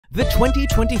The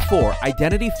 2024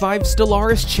 Identity V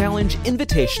Stellaris Challenge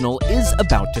Invitational is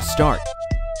about to start.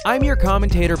 I'm your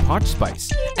commentator,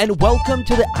 Potchspice, and welcome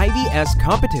to the IVS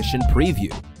competition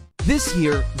preview. This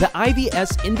year, the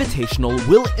IVS Invitational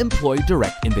will employ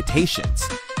direct invitations.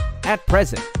 At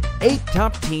present, 8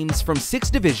 top teams from 6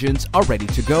 divisions are ready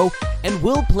to go and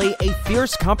will play a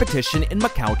fierce competition in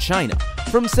Macau, China,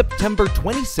 from September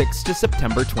 26 to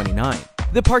September 29.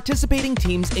 The participating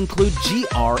teams include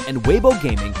GR and Weibo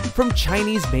Gaming from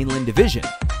Chinese Mainland Division,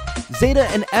 Zeta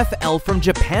and FL from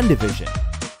Japan Division,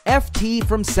 FT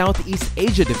from Southeast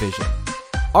Asia Division,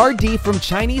 RD from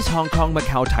Chinese Hong Kong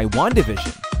Macau Taiwan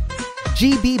Division,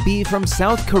 GBB from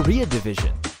South Korea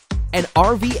Division, and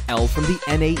RVL from the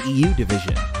NAEU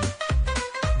Division.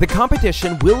 The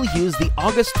competition will use the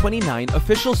August 29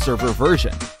 official server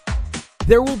version.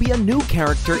 There will be a new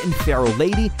character in Pharaoh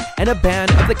Lady and a ban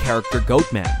of the character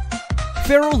Goatman.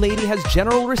 Pharaoh Lady has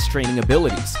general restraining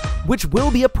abilities, which will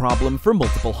be a problem for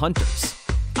multiple hunters.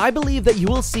 I believe that you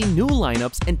will see new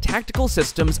lineups and tactical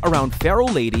systems around Pharaoh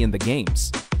Lady in the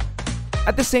games.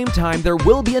 At the same time, there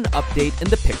will be an update in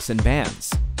the picks and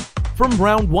bans. From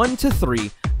round 1 to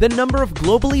 3, the number of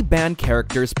globally banned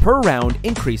characters per round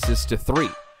increases to 3.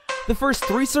 The first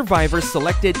 3 survivors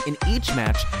selected in each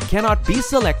match cannot be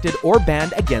selected or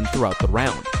banned again throughout the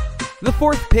round. The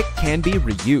 4th pick can be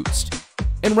reused.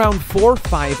 In round 4,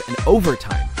 5, and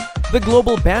overtime, the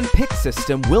global ban pick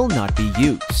system will not be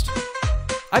used.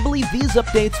 I believe these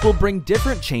updates will bring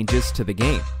different changes to the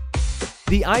game.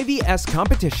 The IVS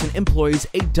competition employs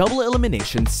a double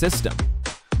elimination system.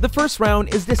 The first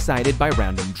round is decided by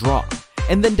random draw,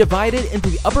 and then divided into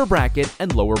the upper bracket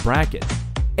and lower bracket,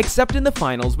 except in the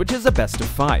finals, which is a best of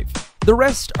 5. The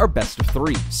rest are best of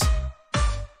 3s.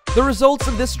 The results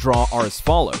of this draw are as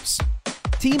follows.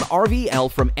 Team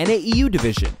RVL from NAEU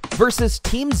Division versus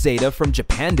Team Zeta from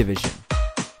Japan Division.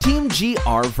 Team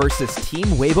GR versus Team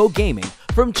Weibo Gaming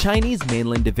from Chinese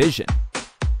Mainland Division.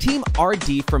 Team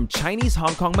RD from Chinese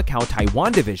Hong Kong Macau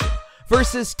Taiwan Division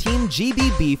versus Team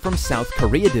GBB from South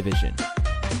Korea Division.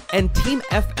 And Team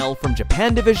FL from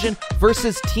Japan Division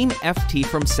versus Team FT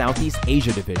from Southeast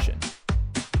Asia Division.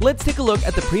 Let's take a look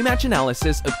at the pre-match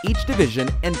analysis of each division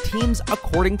and teams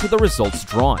according to the results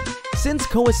drawn. Since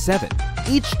COA 7,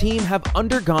 each team have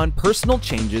undergone personal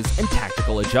changes and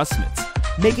tactical adjustments,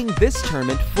 making this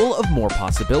tournament full of more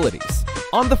possibilities.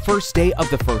 On the first day of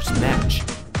the first match,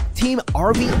 Team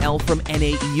RVL from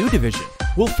NAEU Division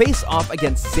will face off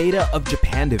against Zeta of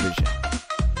Japan Division.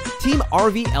 Team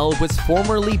RVL was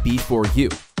formerly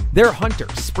B4U. Their hunter,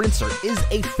 Sprinter, is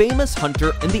a famous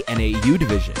hunter in the NAEU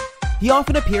division. He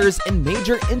often appears in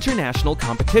major international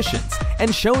competitions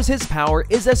and shows his power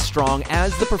is as strong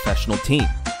as the professional team.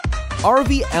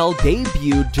 RVL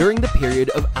debuted during the period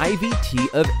of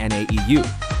IVT of NAEU.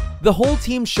 The whole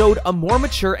team showed a more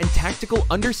mature and tactical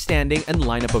understanding and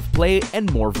lineup of play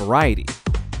and more variety.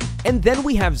 And then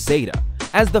we have Zeta,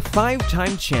 as the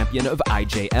 5-time champion of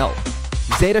IJL.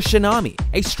 Zeta Shinami,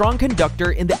 a strong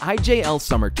conductor in the IJL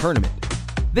Summer Tournament.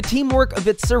 The teamwork of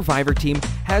its survivor team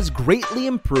has greatly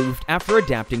improved after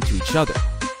adapting to each other,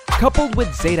 coupled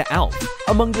with Zeta Alf,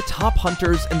 among the top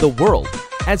hunters in the world,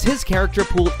 as his character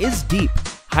pool is deep,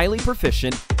 highly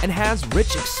proficient, and has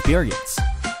rich experience.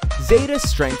 Zeta's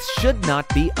strengths should not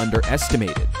be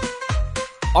underestimated.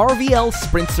 RVL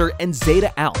Sprinter and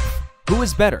Zeta Alf. Who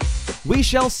is better? We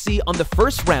shall see on the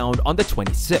first round on the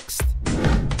 26th.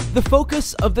 The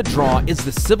focus of the draw is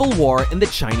the civil war in the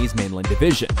Chinese Mainland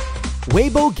Division.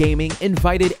 Weibo Gaming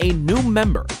invited a new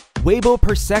member, Weibo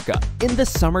Perseka, in the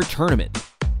summer tournament.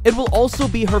 It will also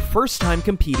be her first time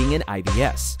competing in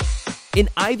IVS. In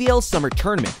IVL Summer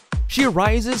Tournament, she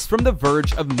rises from the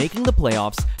verge of making the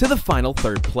playoffs to the final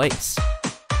 3rd place.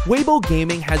 Weibo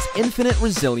Gaming has infinite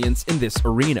resilience in this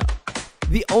arena.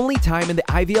 The only time in the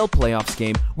IVL playoffs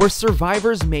game where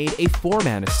survivors made a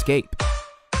 4-man escape.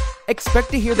 Expect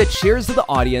to hear the cheers of the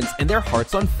audience and their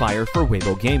hearts on fire for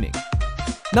Weibo Gaming.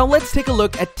 Now let's take a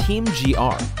look at Team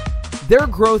GR. Their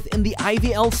growth in the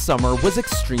IVL summer was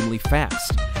extremely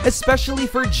fast, especially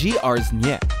for GR's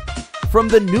Nye. From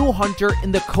the new hunter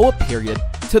in the COA period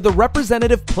to the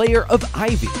representative player of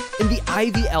Ivy in the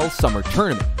IVL Summer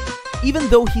Tournament. Even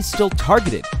though he's still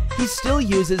targeted, he still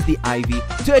uses the Ivy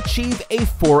to achieve a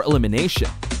 4 elimination.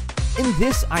 In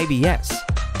this IVS,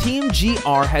 Team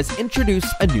GR has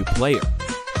introduced a new player,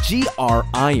 GR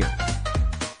Iron.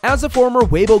 As a former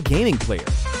Weibo Gaming player,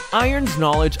 Iron's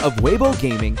knowledge of Weibo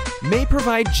Gaming may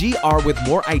provide GR with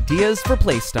more ideas for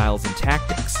playstyles and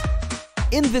tactics.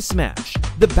 In this match,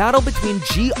 the battle between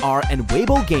GR and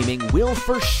Weibo Gaming will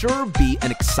for sure be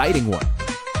an exciting one.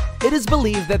 It is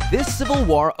believed that this civil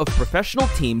war of professional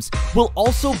teams will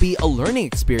also be a learning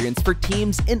experience for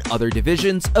teams in other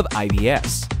divisions of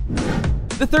IVS.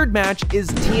 The third match is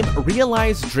Team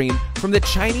Realized Dream from the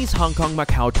Chinese Hong Kong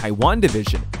Macau Taiwan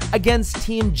division against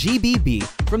Team GBB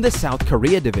from the South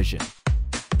Korea division.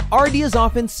 RD is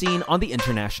often seen on the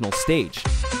international stage.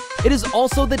 It is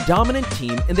also the dominant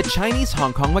team in the Chinese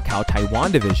Hong Kong Macau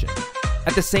Taiwan division.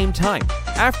 At the same time,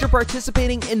 after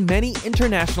participating in many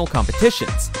international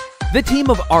competitions, the team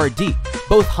of RD,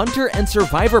 both Hunter and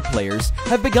Survivor players,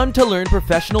 have begun to learn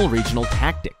professional regional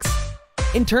tactics.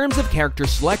 In terms of character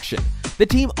selection, the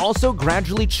team also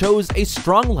gradually chose a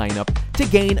strong lineup to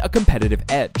gain a competitive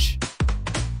edge.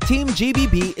 Team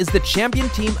GBB is the champion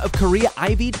team of Korea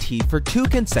IVT for 2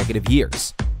 consecutive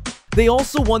years. They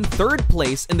also won 3rd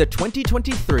place in the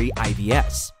 2023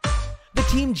 IVS. The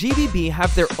Team GBB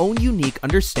have their own unique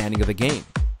understanding of the game.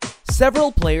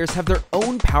 Several players have their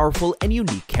own powerful and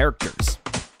unique characters.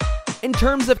 In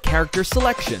terms of character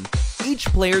selection, each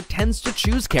player tends to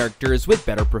choose characters with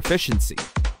better proficiency,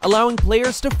 allowing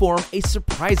players to form a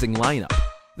surprising lineup.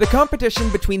 The competition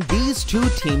between these 2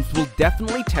 teams will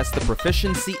definitely test the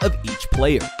proficiency of each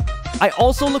player. I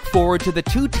also look forward to the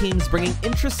 2 teams bringing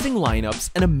interesting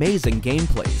lineups and amazing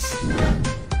gameplays.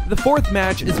 The 4th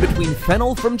match is between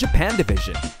Fennel from Japan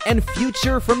Division and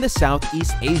Future from the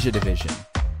Southeast Asia Division.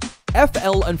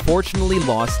 FL unfortunately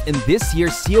lost in this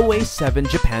year's COA 7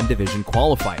 Japan Division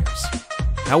qualifiers.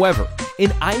 However, in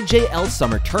IJL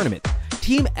Summer Tournament,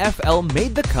 Team FL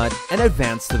made the cut and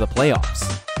advanced to the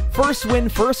playoffs. First win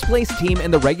first place team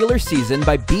in the regular season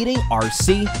by beating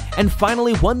RC, and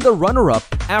finally won the runner-up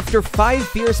after 5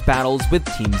 fierce battles with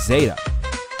Team Zeta.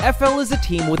 FL is a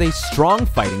team with a strong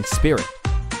fighting spirit.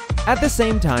 At the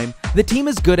same time, the team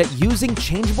is good at using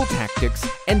changeable tactics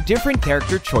and different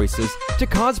character choices to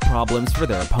cause problems for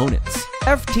their opponents.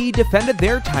 FT defended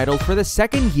their title for the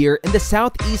 2nd year in the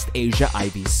Southeast Asia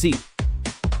IVC.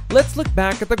 Let's look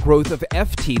back at the growth of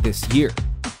FT this year.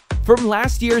 From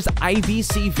last year's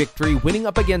IVC victory winning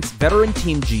up against veteran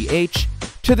Team GH,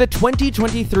 to the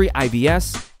 2023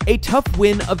 IVS, a tough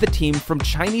win of the team from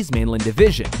Chinese Mainland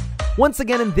Division. Once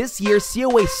again in this year's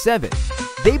COA 7,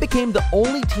 they became the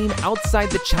only team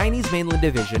outside the Chinese Mainland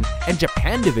Division and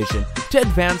Japan Division to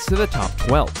advance to the top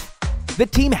 12. The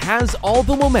team has all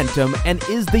the momentum and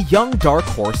is the young dark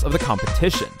horse of the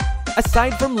competition.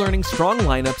 Aside from learning strong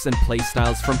lineups and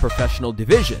playstyles from professional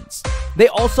divisions, they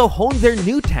also hone their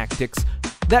new tactics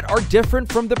that are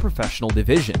different from the professional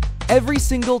division. Every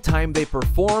single time they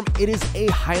perform, it is a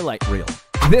highlight reel.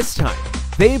 This time,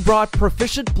 they brought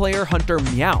proficient player Hunter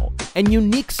Meow and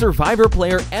unique Survivor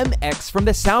player MX from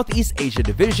the Southeast Asia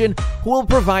division who will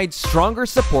provide stronger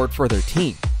support for their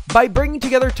team. By bringing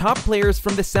together top players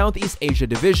from the Southeast Asia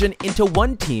division into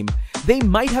one team, they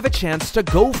might have a chance to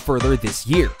go further this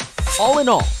year. All in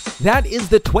all, that is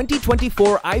the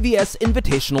 2024 IVS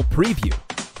Invitational Preview.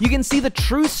 You can see the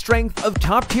true strength of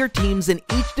top-tier teams in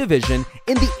each division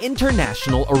in the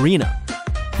international arena.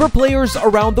 For players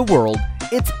around the world,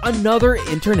 it's another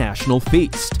international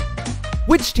feast.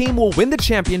 Which team will win the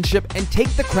championship and take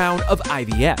the crown of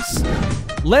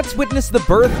IVS? Let's witness the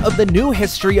birth of the new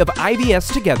history of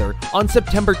IVS together on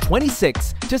September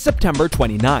 26 to September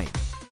 29.